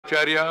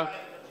Bhattacharya.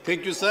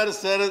 Thank you, sir.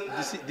 Sir,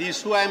 the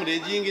issue I am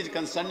raising is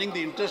concerning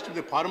the interest of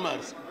the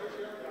farmers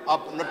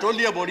of not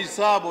only of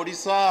Odisha, of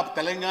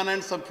Telangana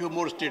and some few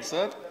more states,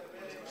 sir.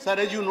 Sir,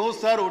 as you know,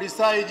 sir,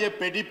 Odisha is a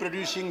paddy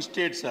producing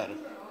state, sir.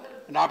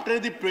 And after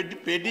the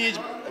paddy is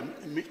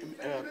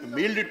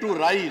milled to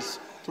rice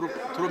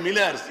through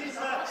millers,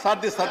 sir,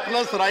 the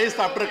surplus rice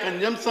after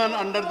consumption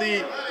under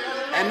the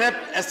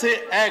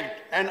NFSA Act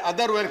and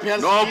other welfare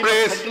schemes of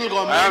central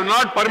government. I have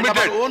not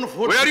permitted.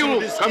 Where are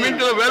you coming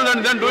to the well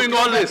and then doing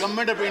all this?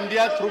 Government of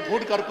India through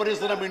Food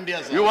Corporation of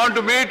India, sir. You want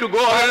me to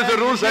go against the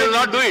rules? I will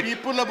not do it.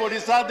 People of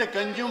Odisha, they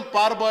consume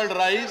parboiled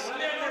rice.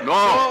 No.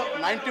 So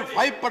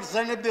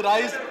 95% of the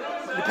rice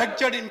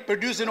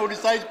produced in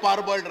Odisha is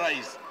parboiled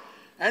rice.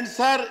 And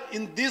sir,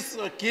 in this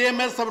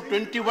KMS of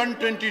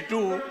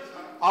 21-22,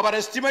 our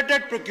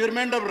estimated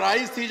procurement of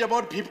rice is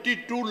about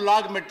 52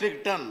 lakh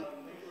metric ton.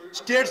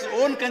 State's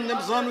own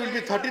consumption will be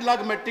 30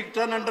 lakh metric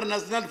ton under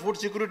National Food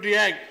Security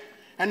Act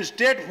and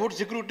State Food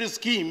Security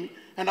Scheme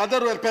and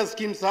other welfare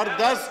schemes, sir.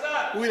 Thus,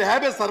 we will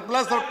have a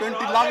surplus of 20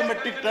 lakh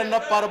metric ton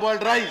of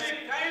parboiled rice.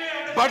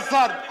 But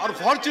sir,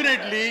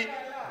 unfortunately,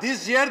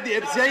 this year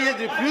the FCI has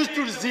refused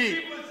to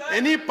receive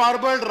any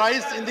parboiled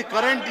rice in the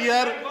current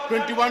year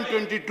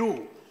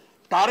 21-22.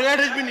 Target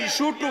has been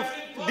issued to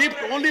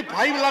lift only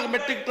 5 lakh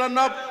metric ton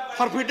of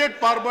forfeited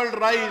parboiled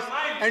rice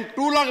and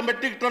 2 lakh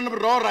metric ton of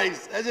raw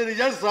rice. As a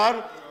result,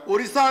 sir,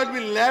 Odisha will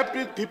be left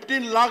with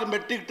 15 lakh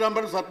metric ton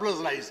of surplus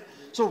rice.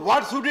 So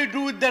what should we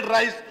do with that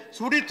rice?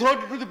 Should we throw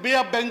it to the Bay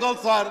of Bengal,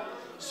 sir?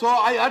 So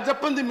I urge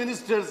upon the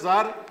minister,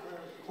 sir.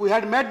 We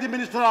had met the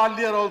minister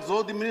earlier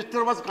also. The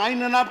minister was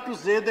kind enough to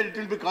say that it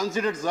will be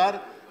considered, sir.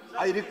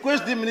 I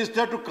request the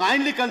minister to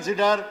kindly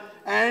consider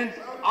and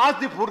ask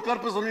the Food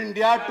Corporation of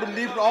India to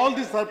lift all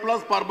the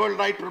surplus parboiled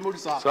rice from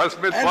Odisha.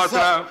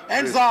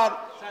 And sir,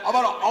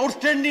 our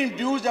outstanding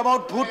dues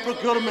about food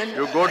procurement.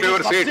 You go to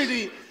your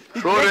seat.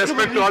 Show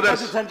respect to others.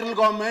 The central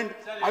government.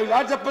 I will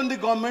urge upon the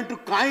government to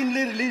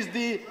kindly release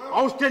the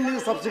outstanding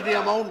subsidy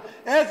amount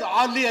as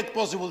early as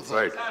possible,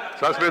 sir. Right.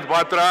 Sasmit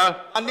Patra.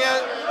 अन्य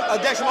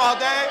अध्यक्ष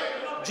महोदय,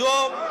 जो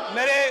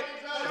मेरे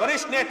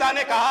वरिष्ठ नेता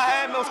ने कहा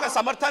है, मैं उसका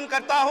समर्थन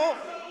करता हूं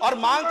और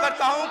मांग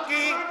करता हूं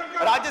कि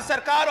राज्य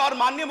सरकार और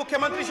माननीय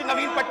मुख्यमंत्री श्री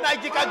नवीन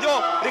पटनायक जी का जो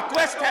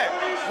रिक्वेस्ट है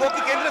वो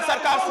कि केंद्र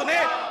सरकार सुने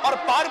और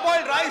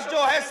पारबॉइल्ड राइस जो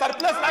है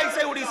सरप्लस राइस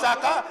है उड़ीसा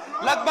का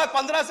लगभग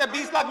 15 से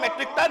 20 लाख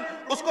मेट्रिक टन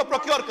उसको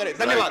प्रोक्योर करे।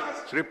 धन्यवाद।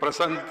 श्री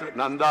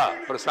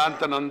प्रशांत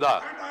नंदा।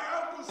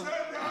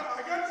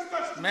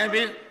 मैं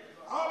भी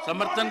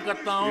समर्थन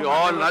करता हूं।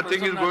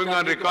 Nothing is going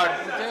on record.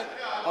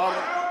 और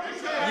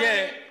ये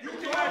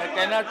मैं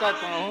कहना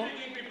चाहता हूं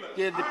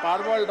कि the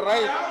parboiled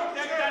rice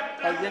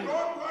has been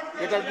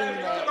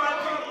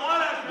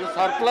the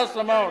surplus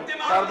amount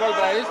parboiled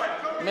rice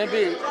may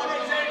be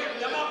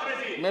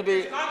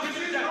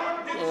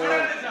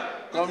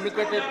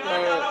communicated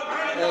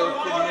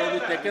may be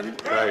taken.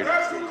 Right.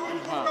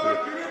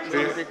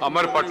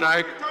 Amar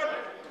Patnaik.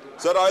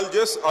 Sir,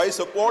 I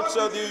support,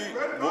 sir,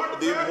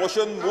 the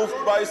motion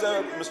moved by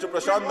Mr.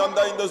 Prashant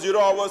Nanda in the 0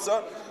 hour,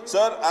 sir.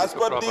 Sir, as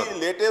per the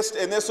latest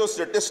NSO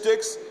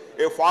statistics,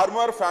 a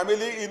farmer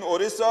family in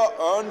Orissa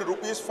earned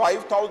rupees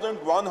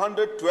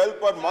 5,112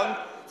 per month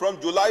from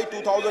July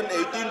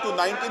 2018 to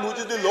 19, which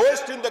is the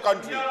lowest in the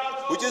country.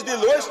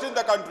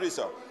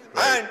 Sir.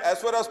 Right. And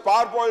as far as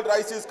parboiled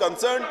rice is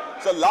concerned,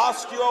 so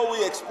last year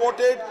we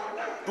exported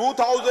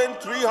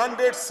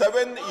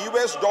 $2,307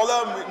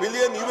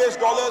 million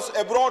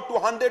abroad to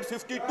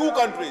 152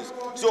 countries.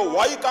 So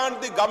why can't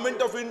the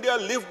government of India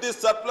lift this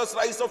surplus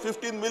rice of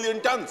 15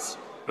 million tons?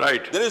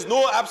 Right. There is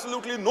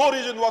absolutely no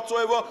reason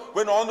whatsoever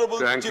when Honorable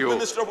Chief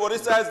Minister of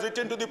Orissa has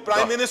written to the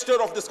Prime Minister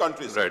of this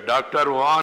country. Right. Dr.